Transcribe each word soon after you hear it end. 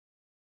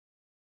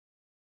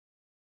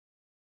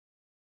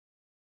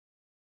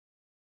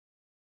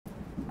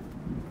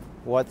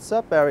What's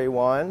up,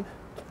 everyone?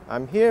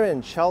 I'm here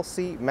in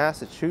Chelsea,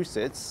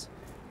 Massachusetts,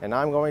 and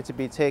I'm going to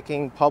be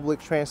taking public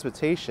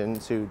transportation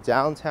to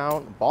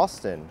downtown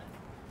Boston.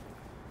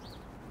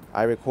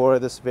 I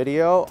recorded this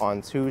video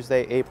on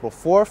Tuesday, April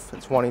 4th,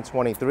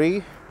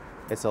 2023.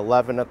 It's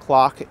 11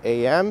 o'clock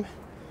a.m.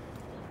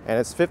 and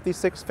it's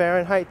 56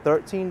 Fahrenheit,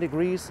 13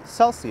 degrees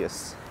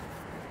Celsius.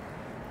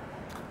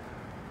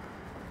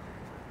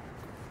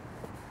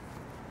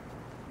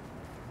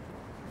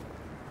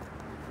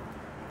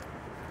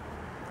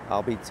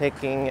 I'll be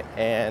taking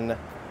an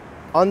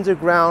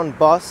underground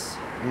bus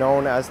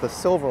known as the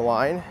Silver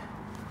Line,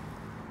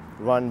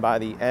 run by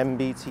the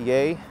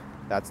MBTA.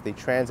 That's the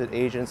transit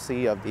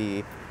agency of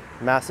the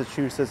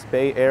Massachusetts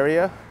Bay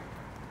Area.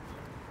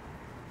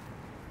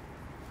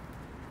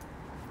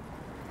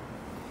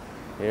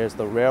 Here's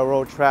the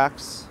railroad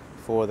tracks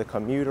for the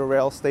commuter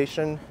rail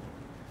station.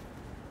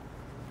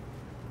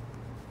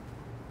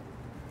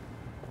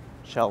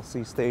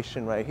 Chelsea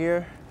Station right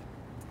here.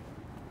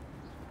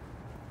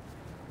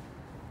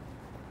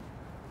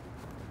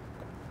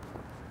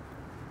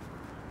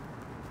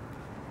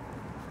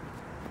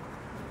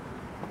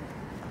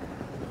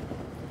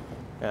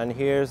 And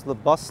here's the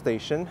bus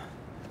station,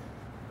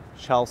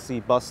 Chelsea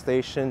bus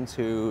station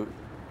to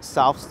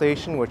South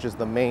Station, which is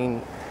the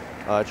main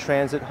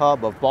transit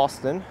hub of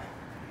Boston.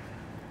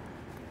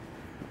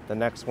 The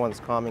next one's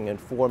coming in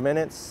 4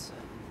 minutes.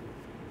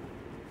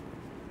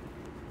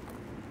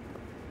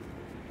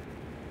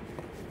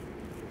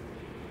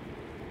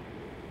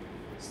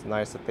 It's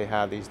nice that they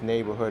have these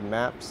neighborhood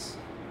maps.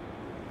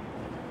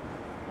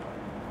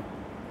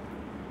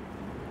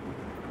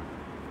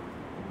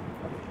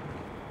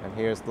 And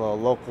here's the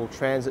local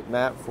transit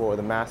map for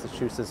the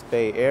Massachusetts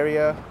Bay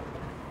Area.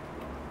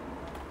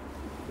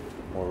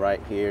 We're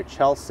right here,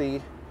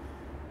 Chelsea,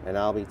 and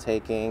I'll be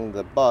taking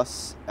the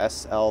bus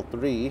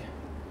SL3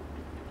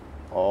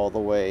 all the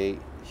way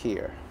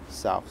here,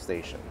 South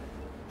Station.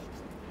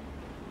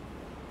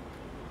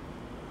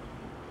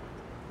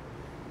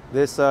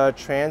 This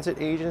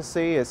transit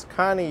agency is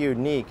kind of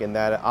unique in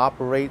that it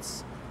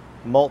operates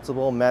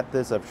multiple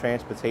methods of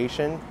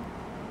transportation.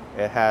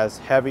 It has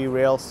heavy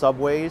rail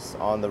subways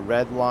on the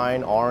red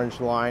line, orange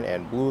line,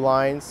 and blue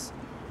lines.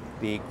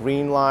 The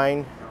green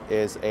line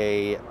is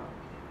a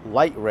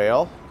light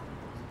rail.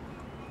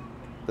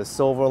 The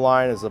Silver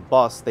Line is a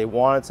bus. They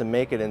wanted to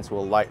make it into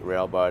a light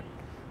rail, but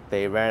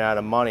they ran out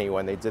of money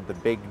when they did the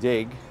big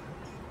dig.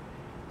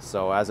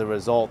 So as a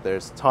result,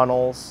 there's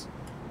tunnels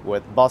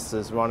with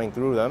buses running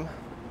through them.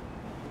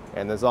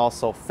 And there's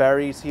also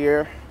ferries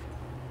here.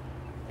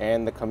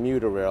 And the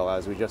commuter rail,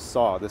 as we just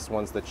saw. This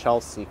one's the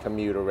Chelsea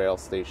commuter rail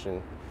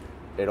station.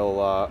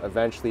 It'll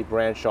eventually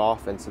branch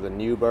off into the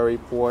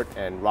Newburyport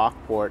and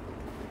Rockport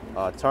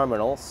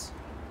terminals.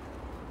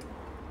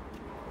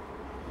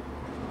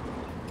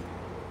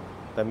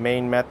 The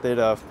main method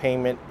of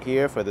payment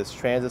here for this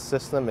transit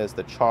system is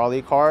the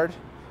Charlie card.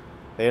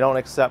 They don't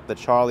accept the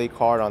Charlie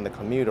card on the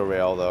commuter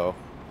rail though.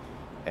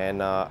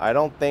 And I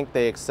don't think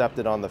they accept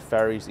it on the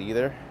ferries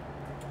either.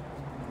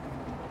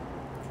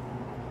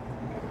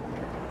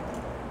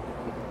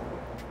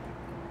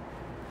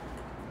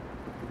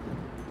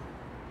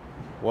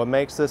 What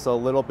makes this a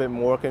little bit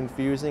more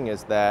confusing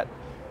is that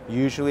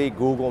usually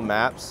Google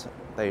Maps,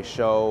 they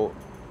show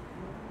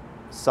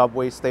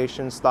subway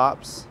station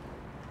stops,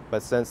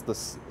 but since the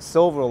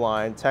Silver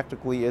Line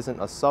technically isn't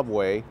a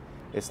subway,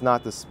 it's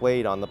not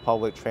displayed on the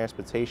public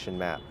transportation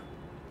map.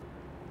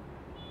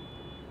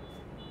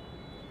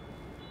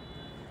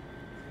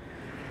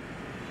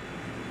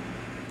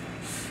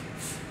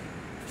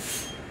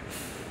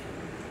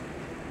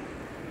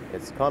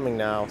 It's coming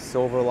now,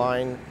 Silver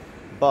Line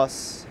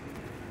bus.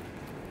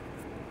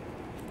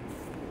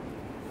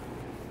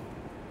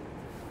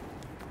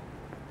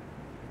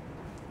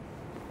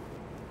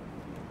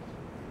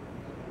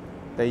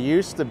 There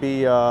used to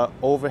be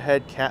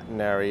overhead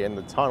catenary in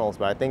the tunnels,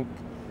 but I think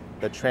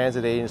the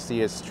transit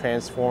agency is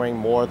transforming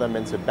more of them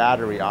into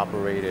battery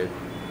operated,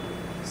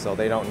 so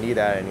they don't need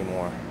that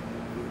anymore.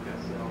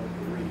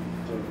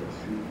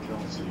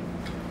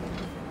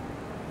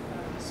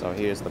 So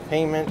here's the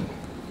payment.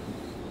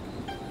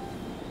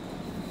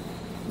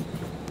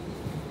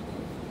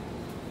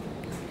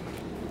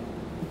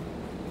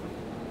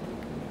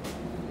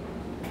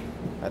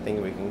 I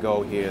think we can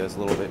go here. There's a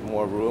little bit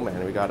more room,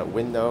 and we got a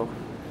window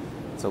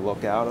to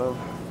look out of.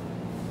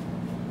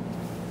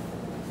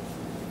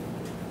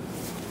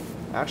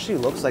 Actually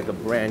looks like a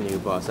brand new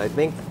bus. I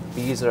think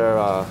these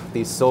are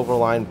these Silver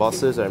Line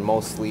buses are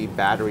mostly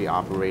battery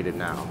operated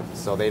now,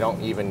 so they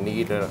don't even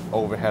need an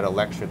overhead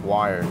electric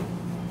wire.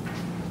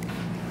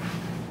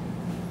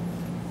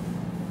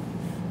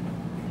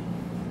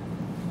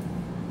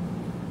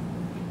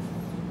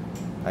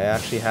 I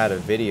actually had a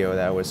video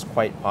that was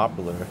quite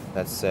popular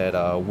that said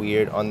a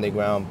weird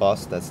underground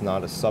bus that's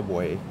not a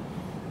subway,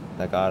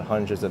 that got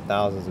hundreds of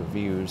thousands of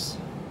views.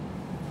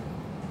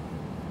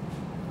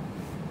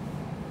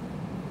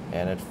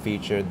 And it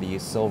featured the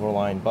Silver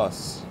Line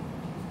bus.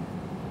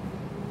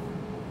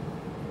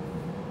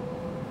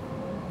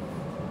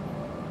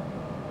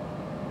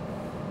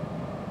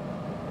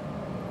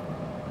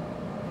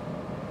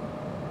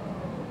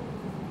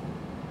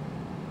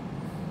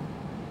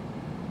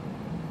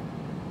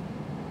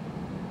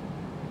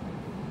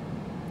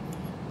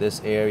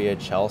 This area,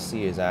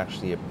 Chelsea, is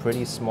actually a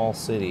pretty small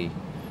city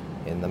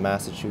in the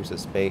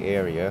Massachusetts Bay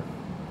Area.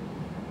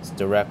 It's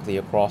directly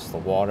across the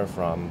water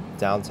from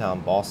downtown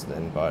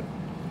Boston, but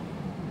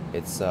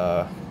it's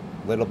a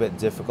little bit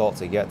difficult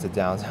to get to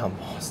downtown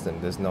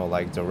Boston. There's no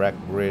like direct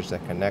bridge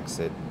that connects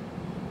it.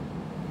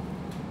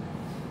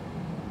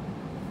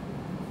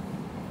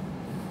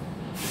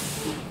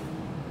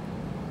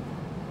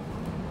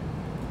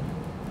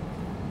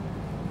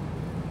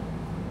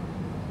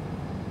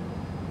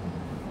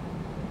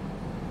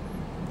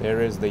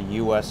 There is the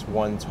US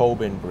 1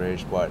 Tobin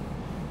Bridge, but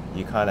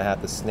you kind of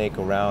have to snake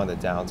around the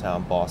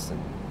downtown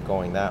Boston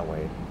going that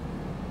way.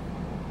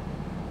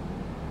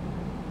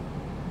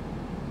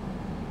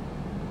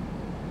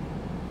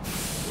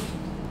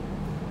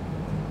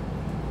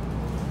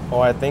 Oh,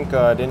 I think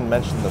I didn't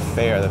mention the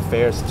fare. The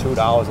fare is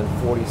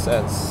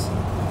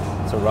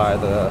 $2.40 to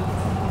ride the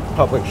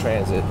public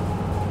transit.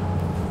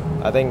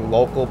 I think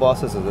local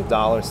buses is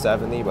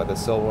 $1.70, but the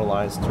Silver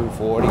Line's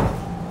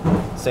 $2.40.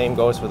 Same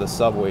goes for the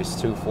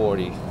subways,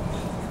 $2.40.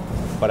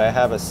 But I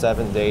have a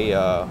 7-day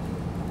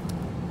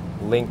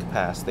link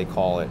pass, they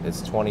call it.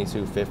 It's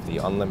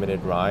 $22.50,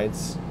 unlimited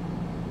rides.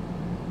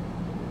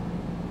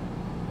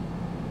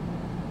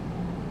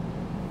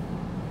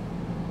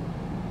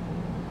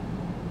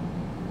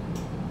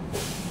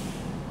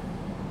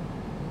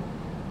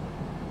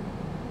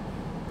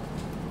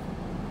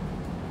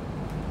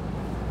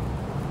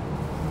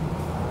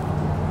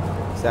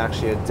 It's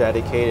actually a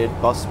dedicated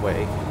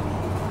busway.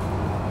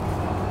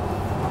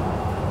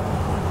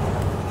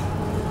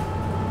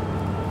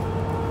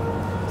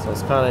 So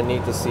it's kind of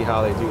neat to see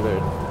how they do their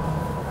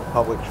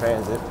public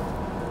transit.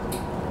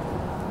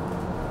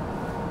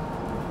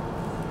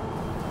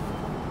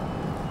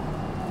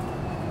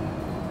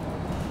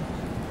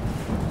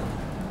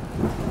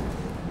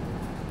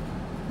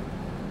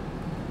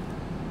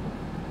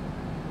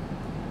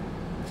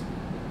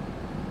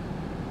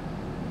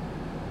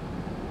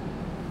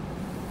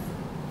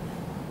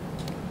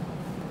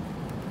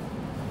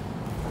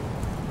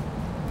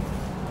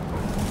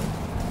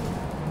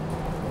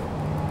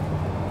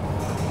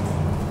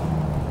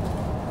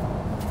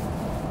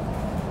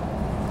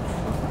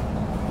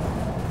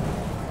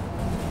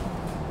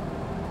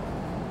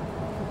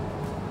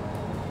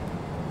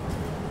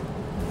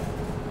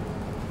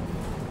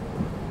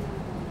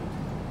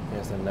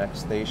 The next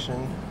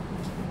station,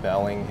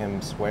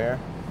 Bellingham Square.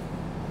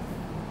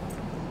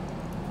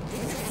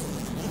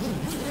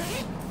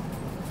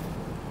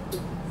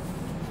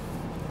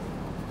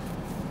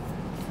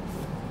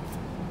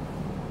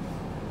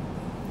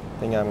 I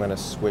think I'm gonna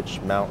switch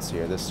mounts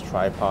here. This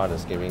tripod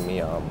is giving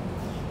me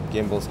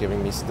gimbal's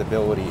giving me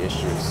stability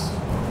issues.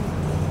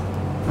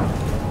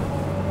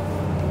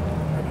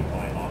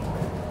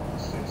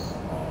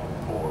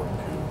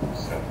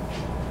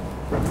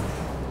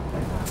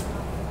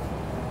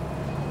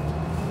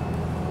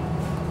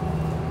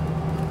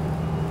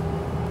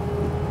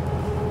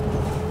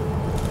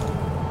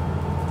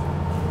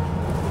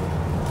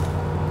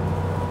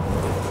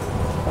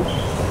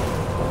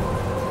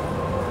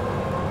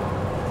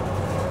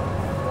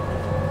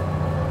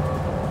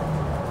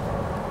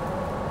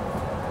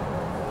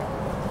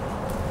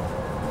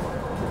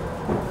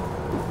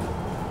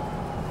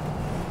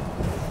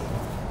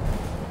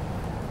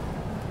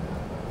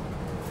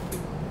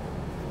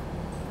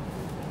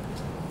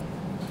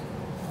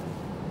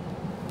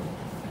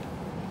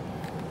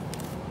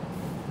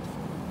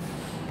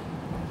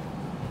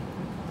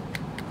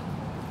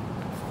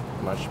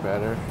 Much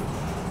better.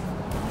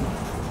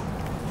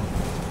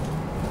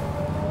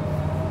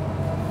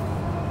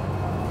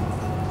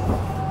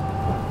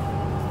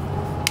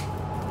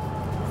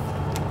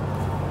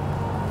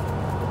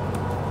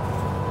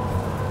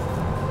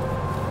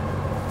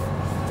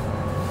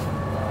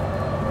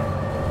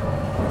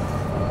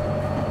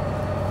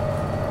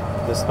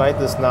 Despite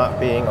this not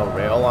being a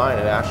rail line,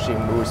 it actually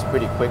moves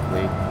pretty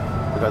quickly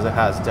because it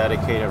has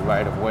dedicated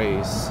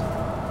right-of-ways.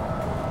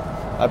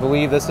 I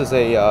believe this is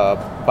a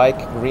bike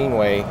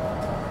greenway.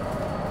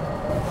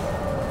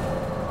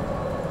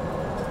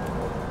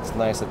 It's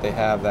nice that they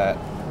have that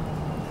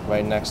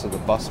right next to the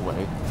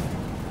busway.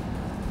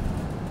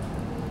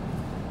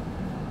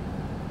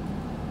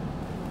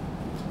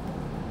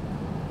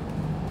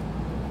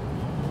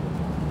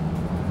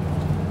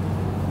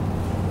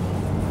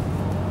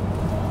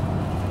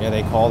 Yeah,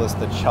 they call this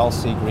the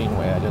Chelsea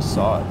Greenway. I just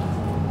saw it.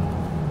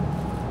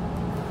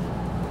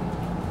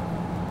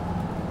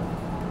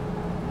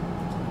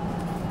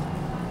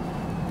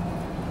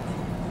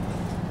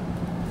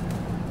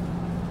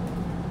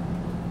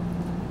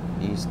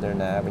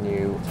 Eastern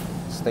Avenue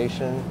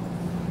Station,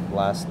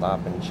 last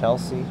stop in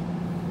Chelsea.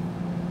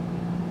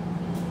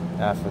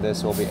 After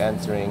this, we'll be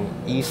entering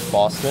East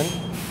Boston.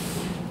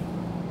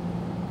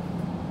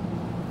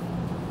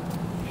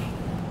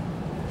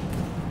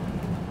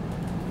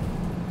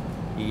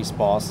 East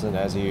Boston,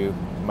 as you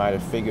might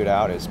have figured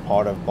out, is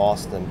part of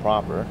Boston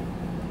proper.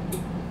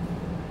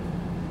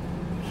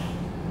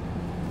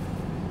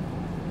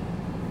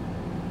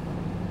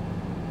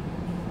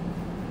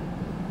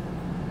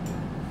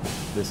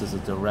 This is a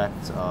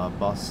direct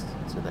bus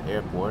to the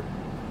airport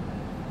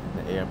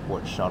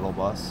shuttle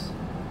bus.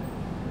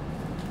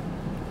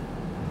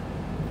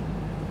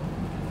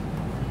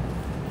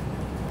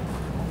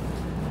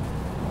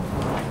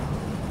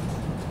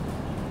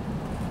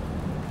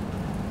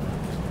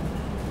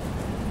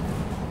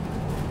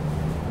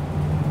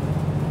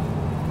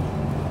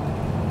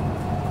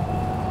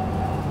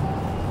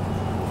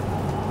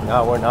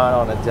 Now we're not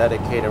on a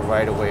dedicated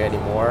right-of-way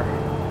anymore.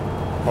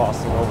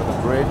 Crossing over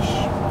the bridge,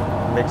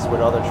 mixed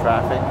with other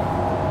traffic.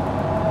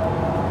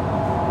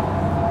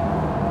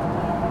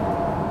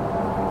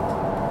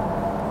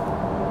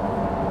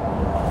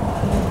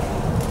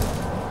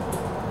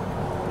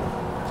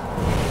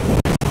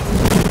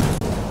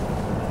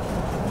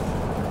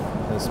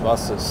 This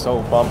bus is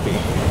so bumpy.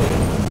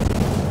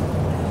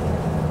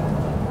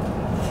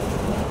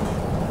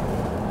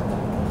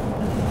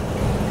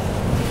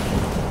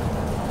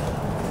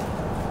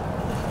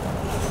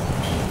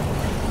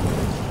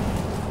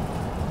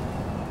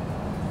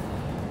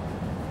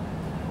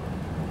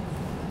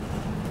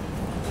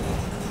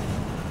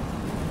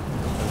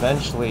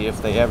 Eventually,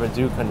 if they ever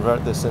do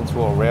convert this into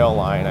a rail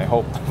line, I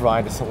hope the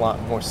ride is a lot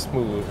more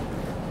smooth.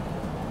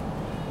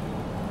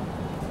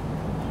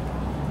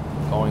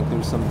 Going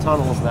through some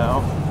tunnels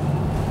now.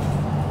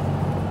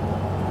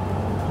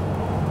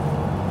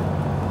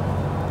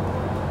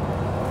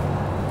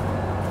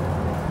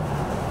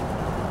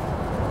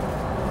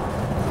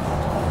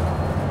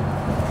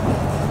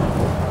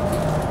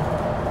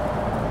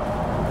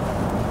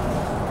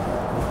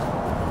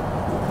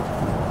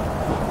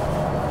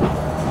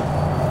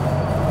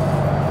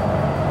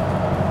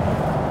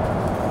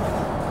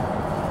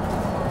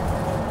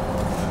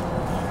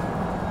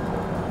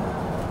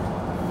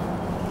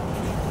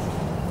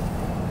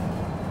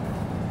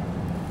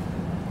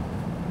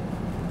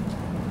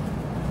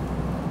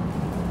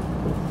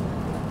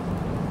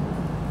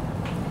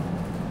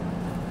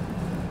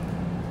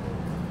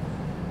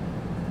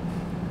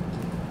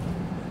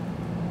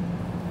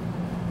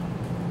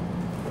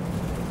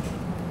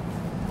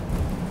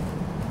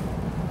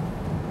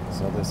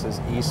 So this is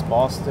East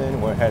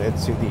Boston. We're headed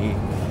to the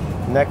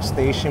next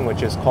station,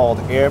 which is called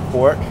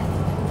Airport.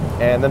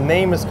 And the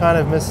name is kind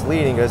of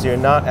misleading because you're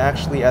not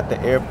actually at the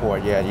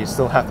airport yet. You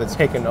still have to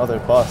take another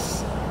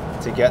bus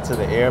to get to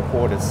the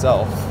airport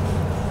itself.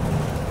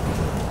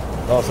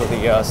 Also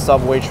the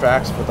subway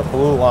tracks with the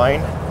blue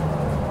line.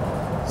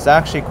 It's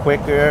actually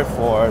quicker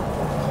for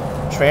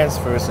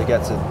transfers to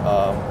get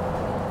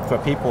to, for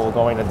people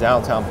going to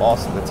downtown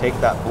Boston to take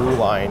that blue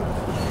line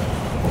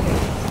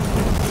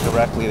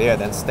directly there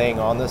than staying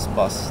on this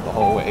bus the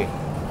whole way.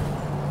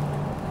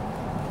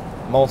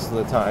 Most of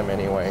the time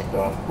anyway.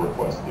 Stop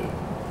requested.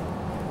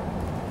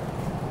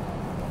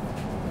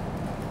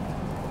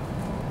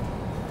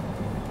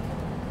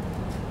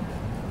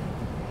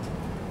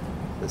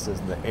 This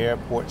is the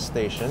airport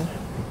station.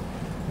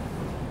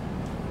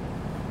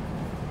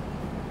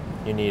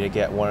 You need to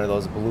get one of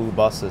those blue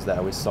buses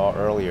that we saw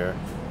earlier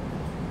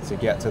to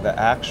get to the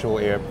actual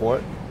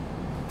airport,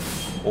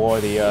 or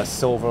the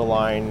Silver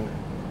Line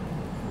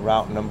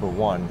route number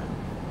 1.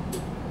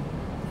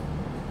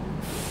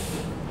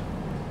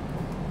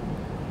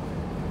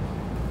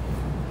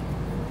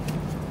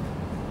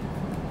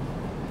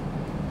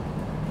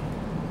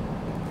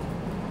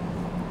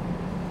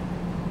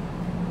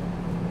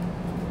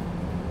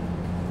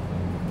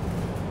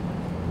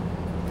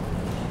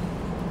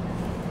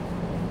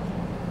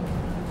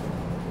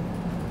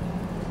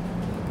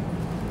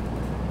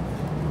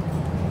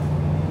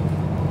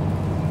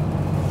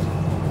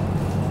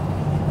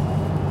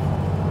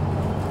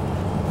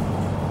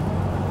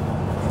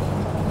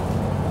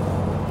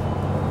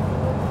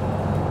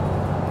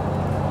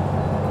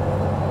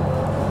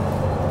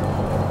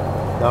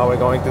 Now we're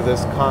going through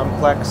this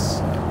complex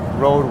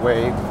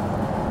roadway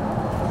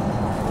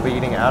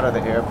leading out of the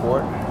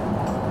airport.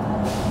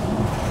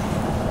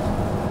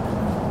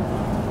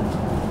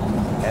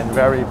 And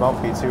very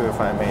bumpy too, if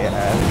I may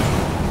add.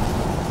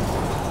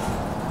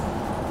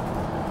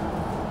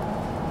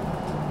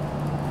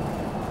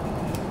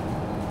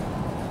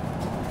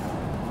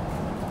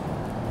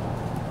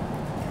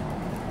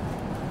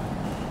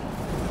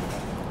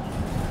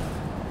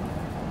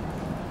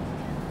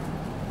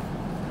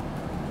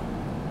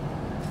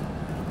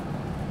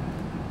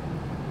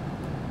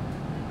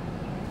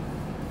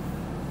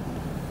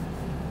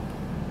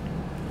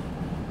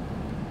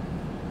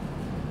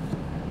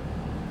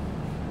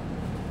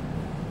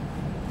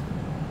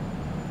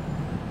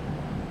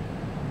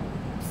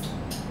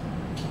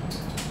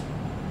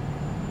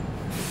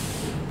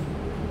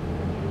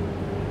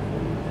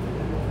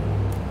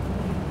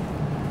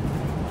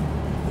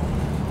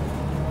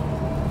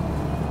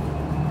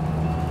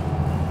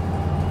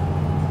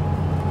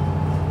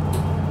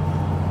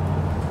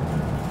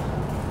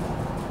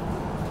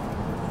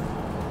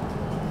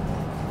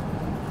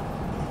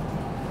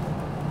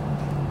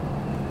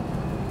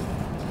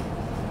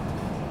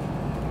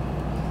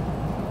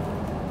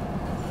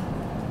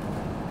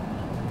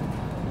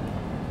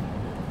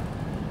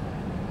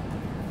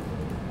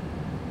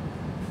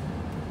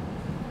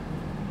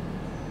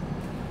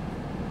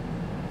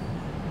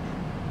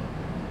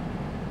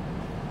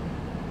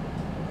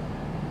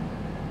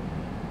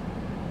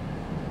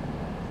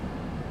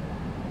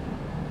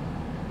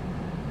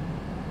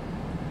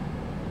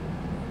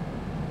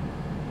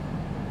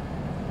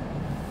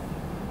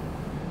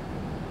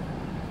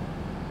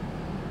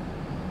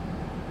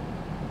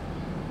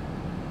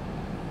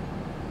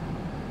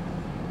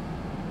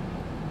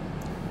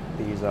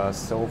 these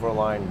Silver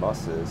Line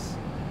buses,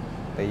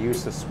 they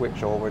used to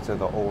switch over to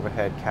the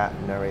overhead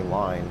catenary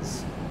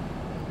lines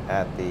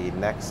at the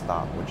next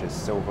stop, which is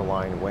Silver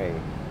Line Way,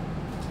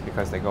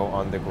 because they go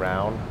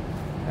underground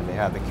and they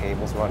have the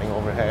cables running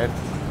overhead.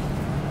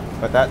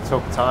 But that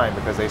took time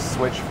because they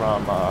switched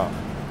from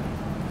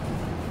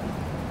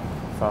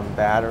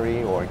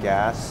battery or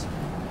gas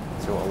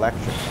to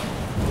electric,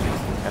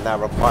 and that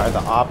required the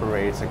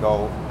operator to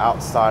go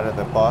outside of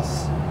the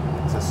bus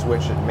to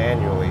switch it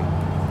manually.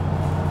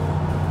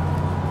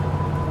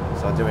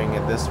 So doing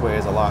it this way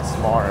is a lot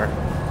smarter.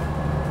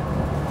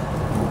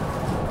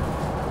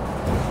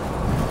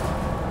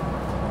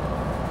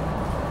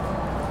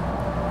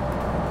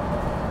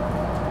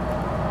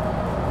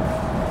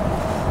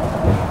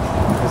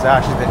 This is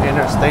actually the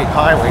interstate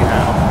highway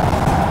now.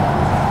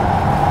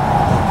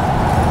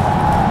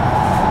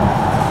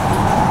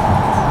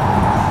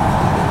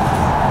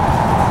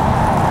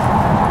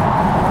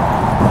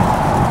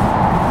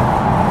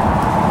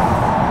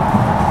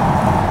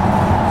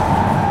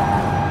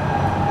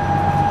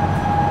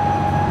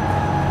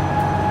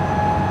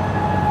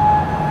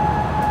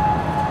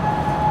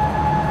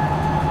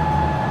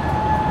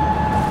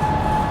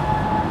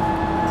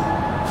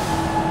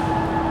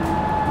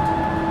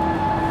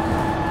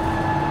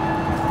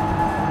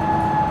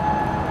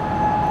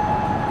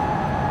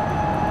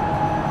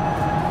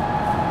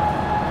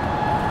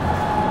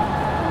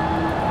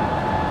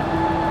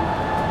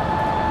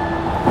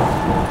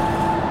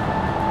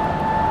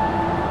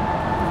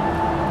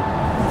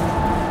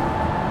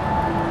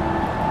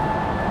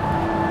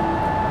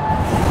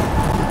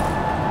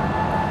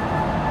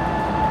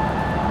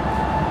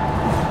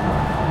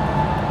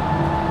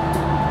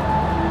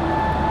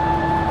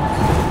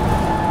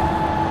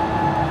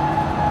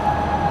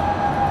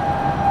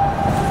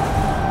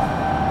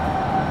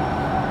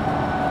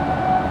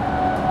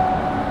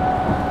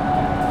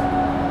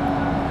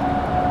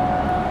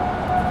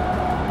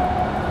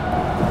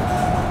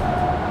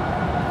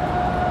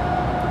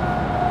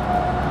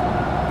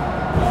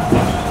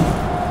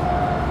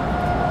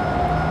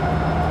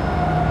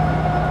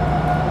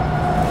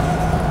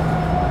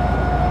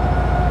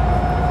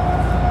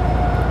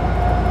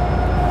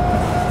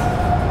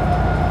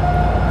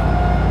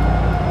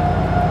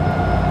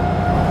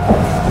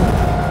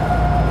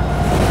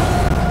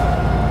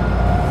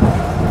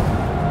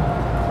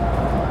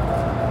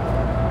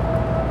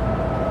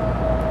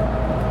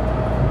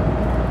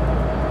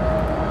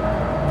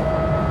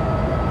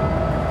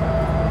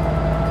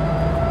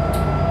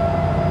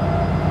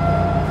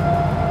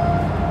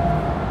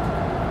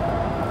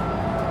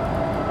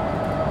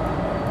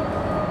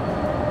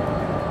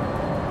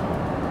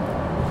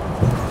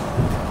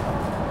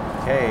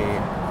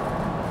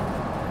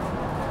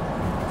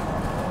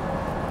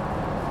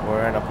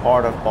 We're in a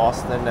part of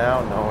Boston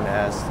now known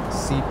as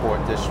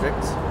Seaport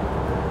District.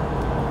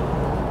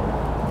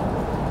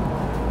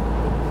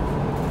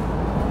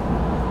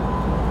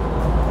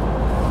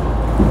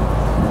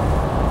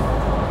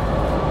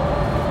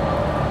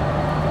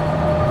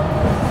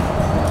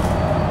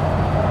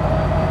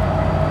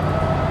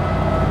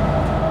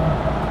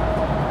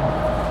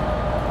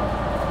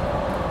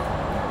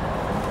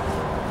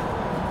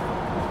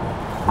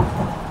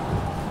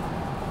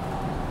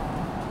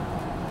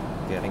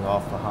 Getting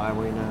off the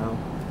highway now.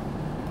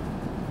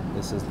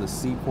 This is the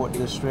Seaport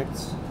District.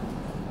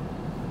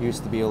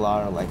 Used to be a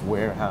lot of like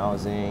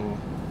warehousing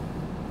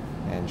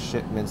and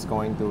shipments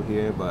going through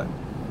here, but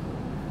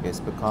it's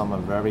become a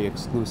very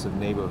exclusive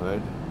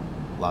neighborhood.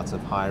 Lots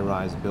of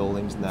high-rise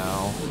buildings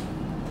now.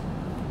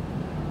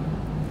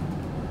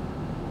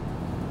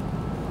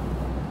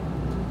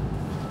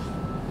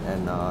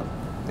 And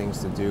things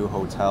to do,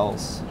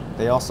 hotels.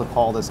 They also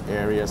call this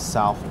area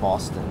South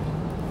Boston.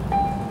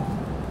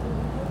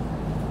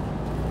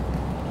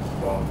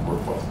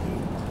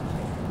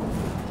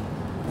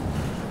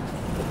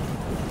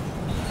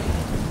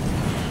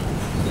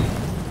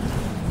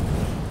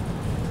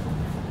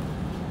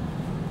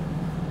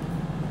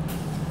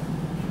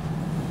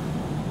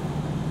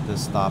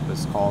 This stop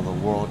is called the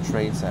World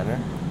Trade Center.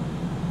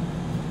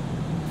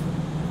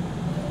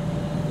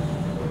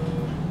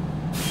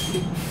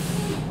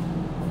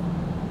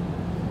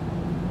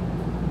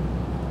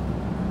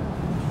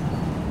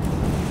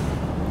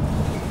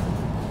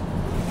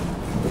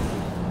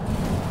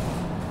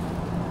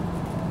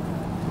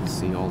 You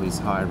see all these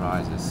high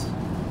rises.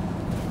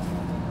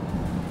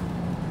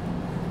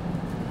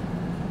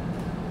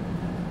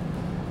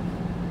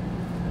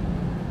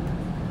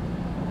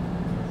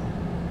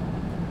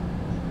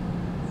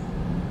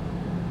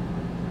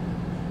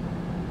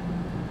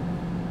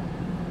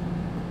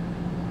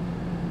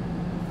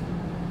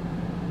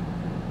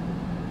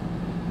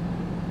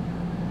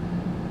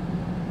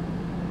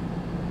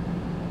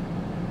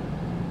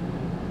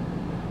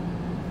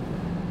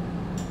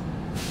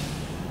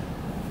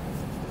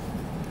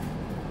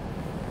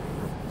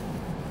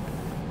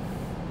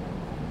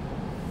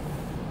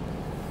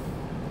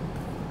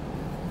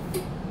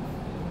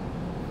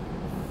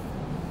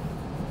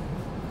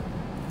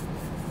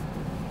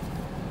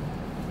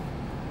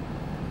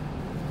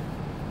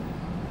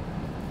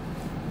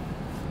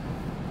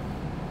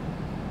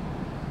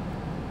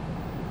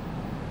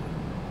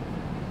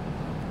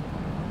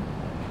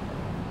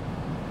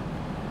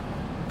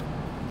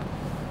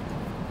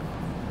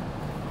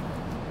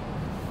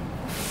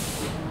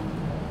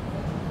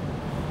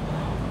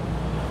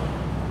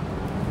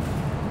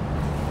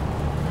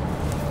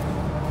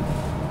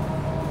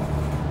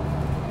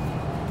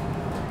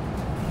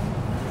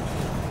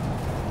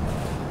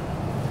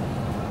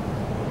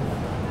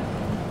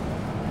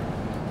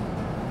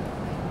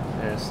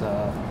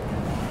 the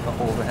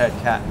overhead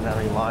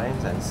catenary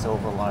lines and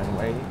Silver Line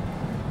Way.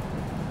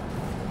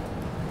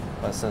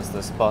 But since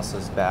this bus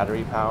is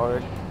battery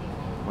powered,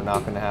 we're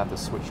not going to have to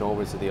switch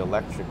over to the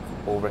electric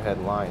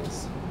overhead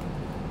lines.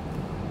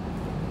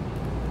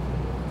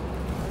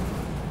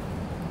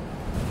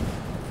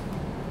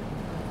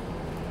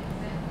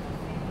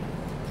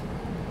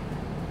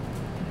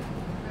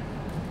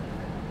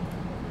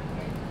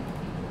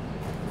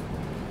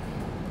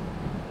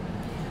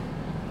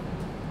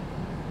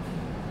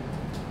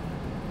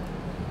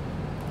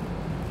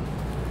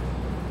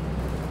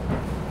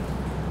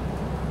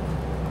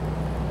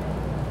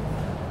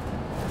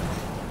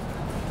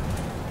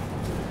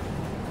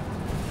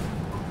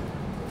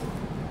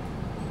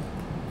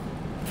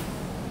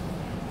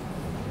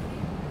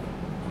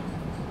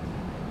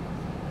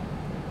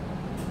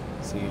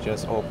 So he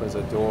just opens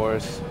the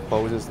doors,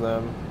 closes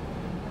them,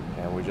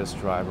 and we just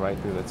drive right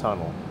through the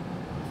tunnel.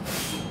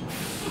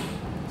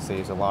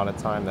 Saves a lot of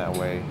time that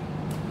way,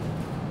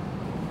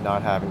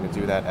 not having to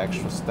do that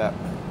extra step.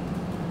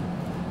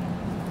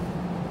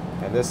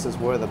 And this is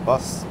where the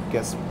bus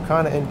gets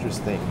kind of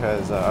interesting,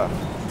 because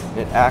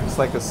it acts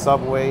like a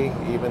subway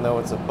even though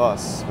it's a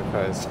bus,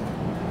 because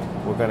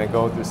we're going to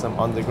go through some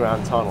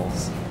underground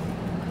tunnels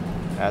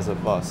as a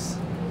bus.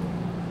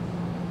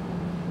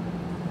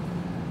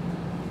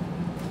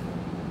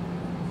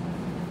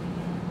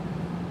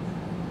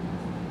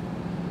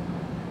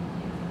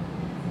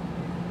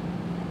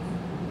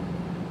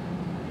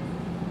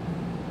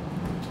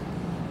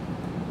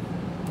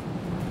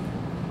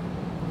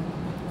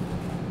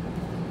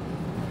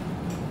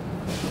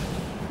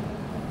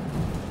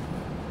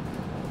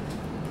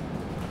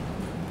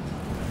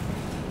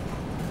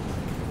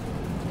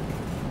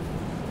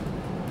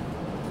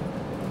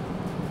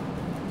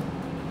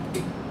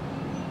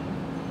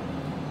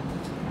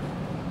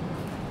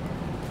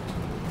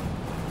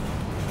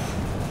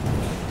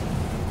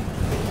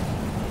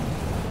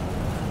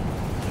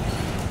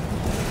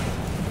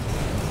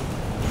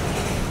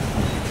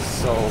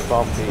 So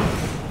bumpy.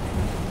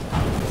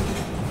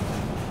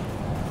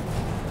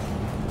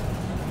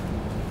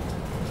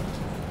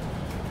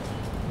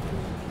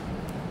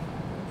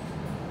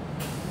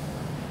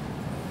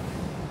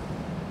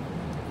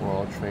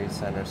 World Trade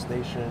Center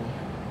station,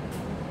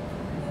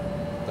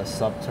 the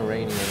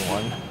subterranean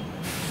one.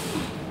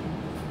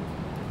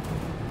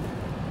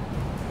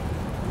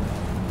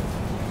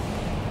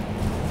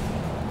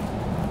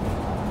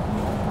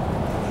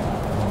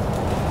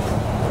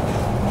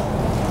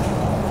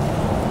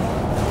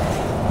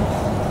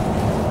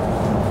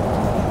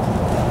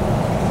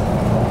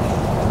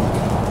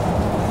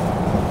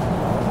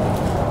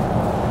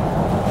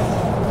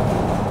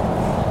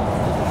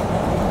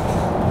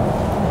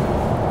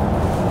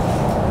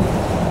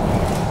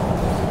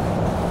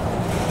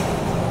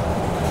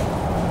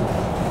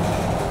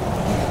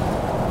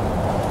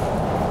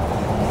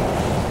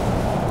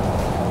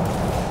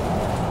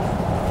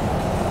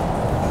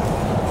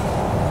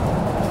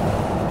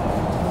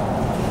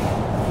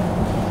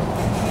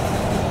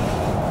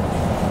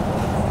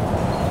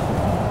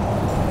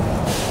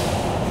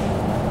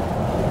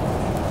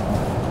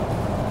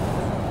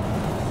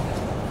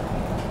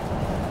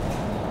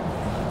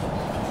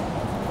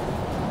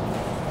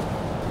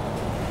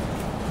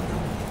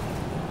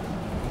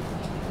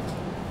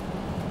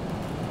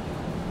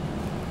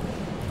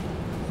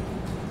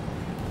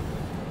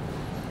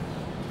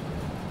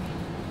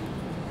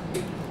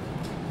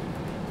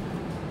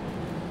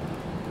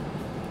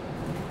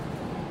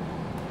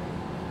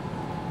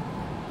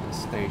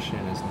 Station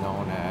is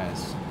known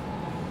as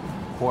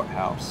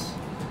Courthouse.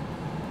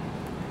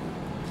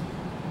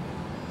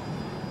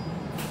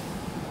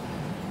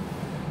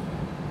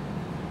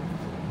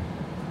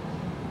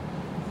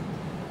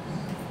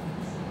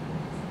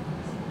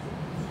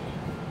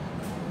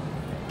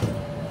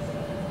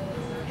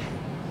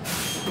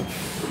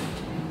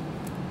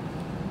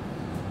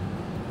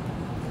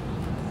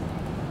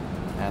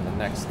 And the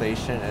next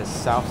station is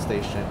South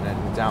Station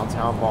in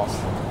downtown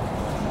Boston.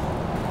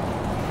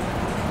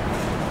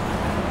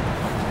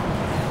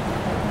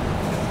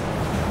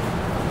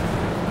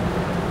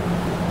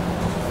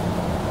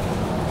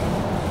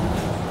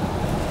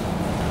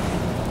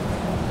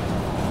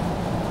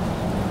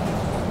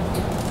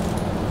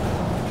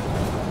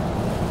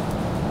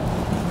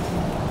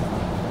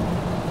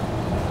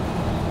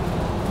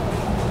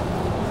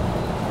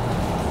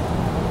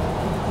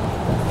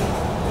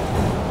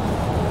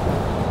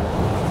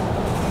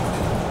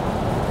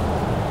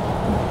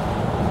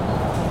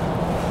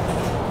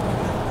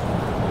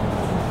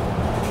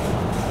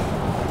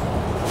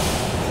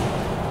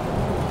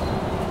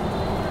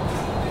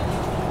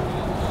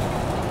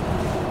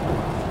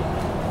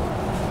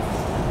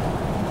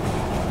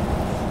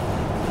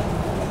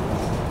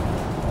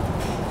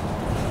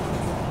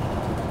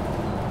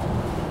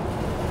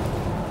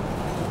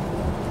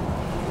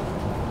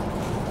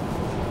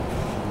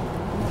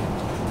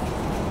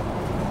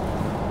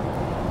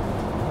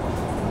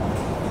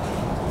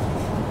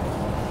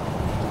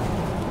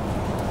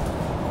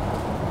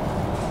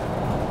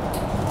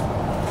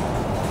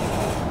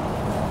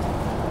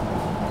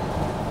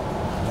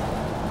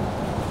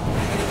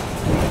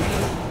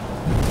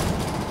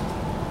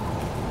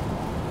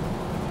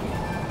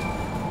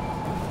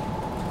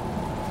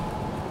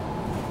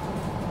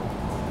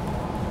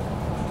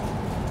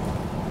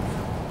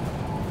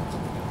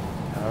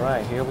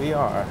 here we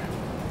are,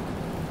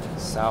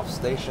 South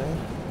Station,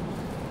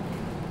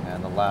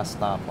 and the last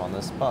stop on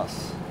this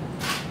bus.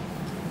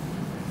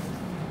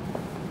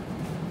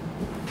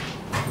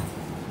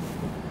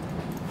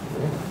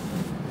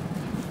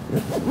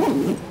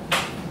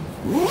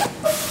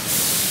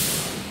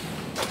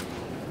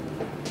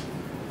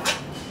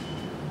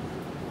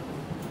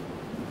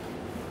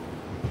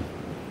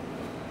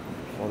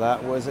 Well,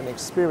 that was an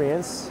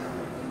experience.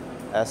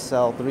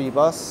 SL3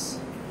 bus.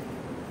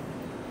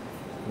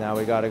 Now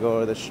we got to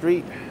go to the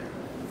street.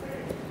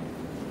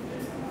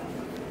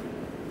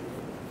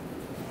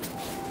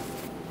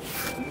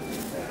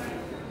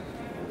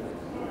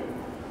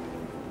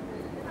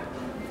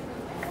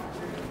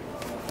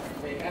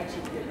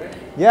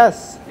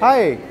 Yes.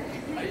 Hi.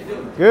 How you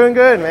doing? Doing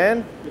good,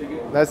 man. Pretty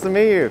good. Nice to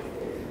meet you.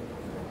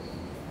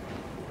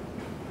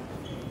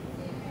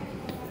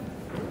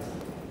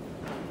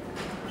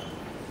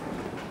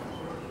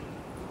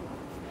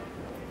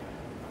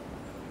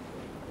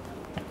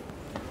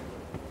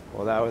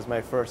 Well, that was my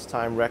first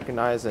time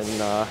recognizing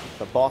the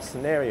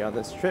Boston area on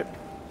this trip.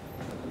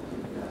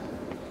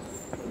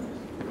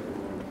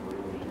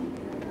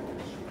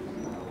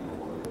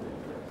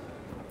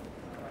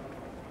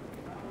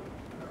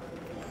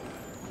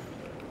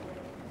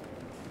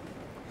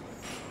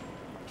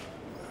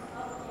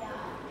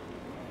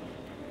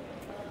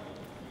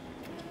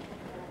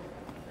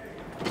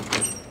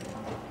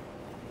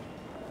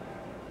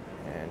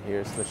 And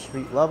here's the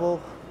street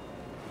level.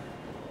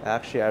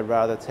 Actually, I'd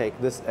rather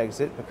take this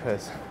exit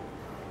because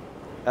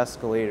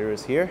escalator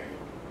is here.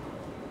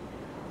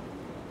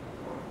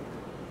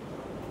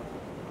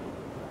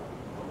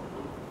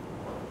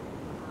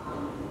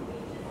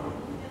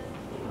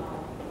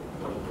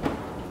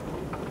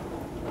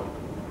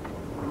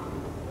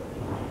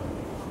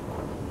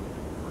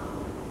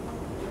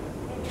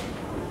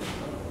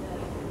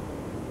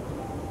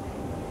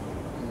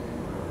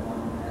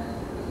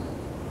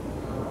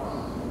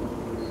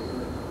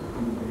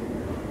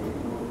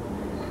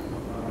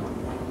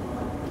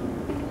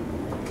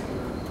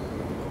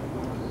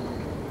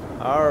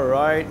 All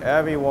right,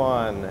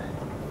 everyone.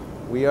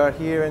 We are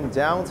here in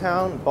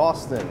downtown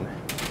Boston.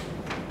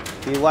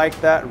 If you like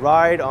that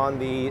ride on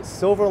the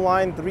Silver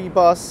Line 3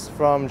 bus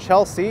from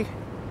Chelsea,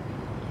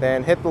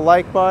 then hit the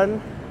like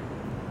button,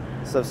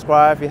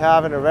 subscribe if you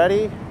haven't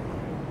already,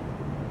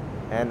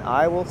 and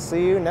I will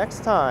see you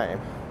next time.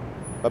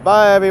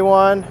 Bye-bye,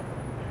 everyone.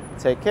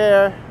 Take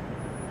care.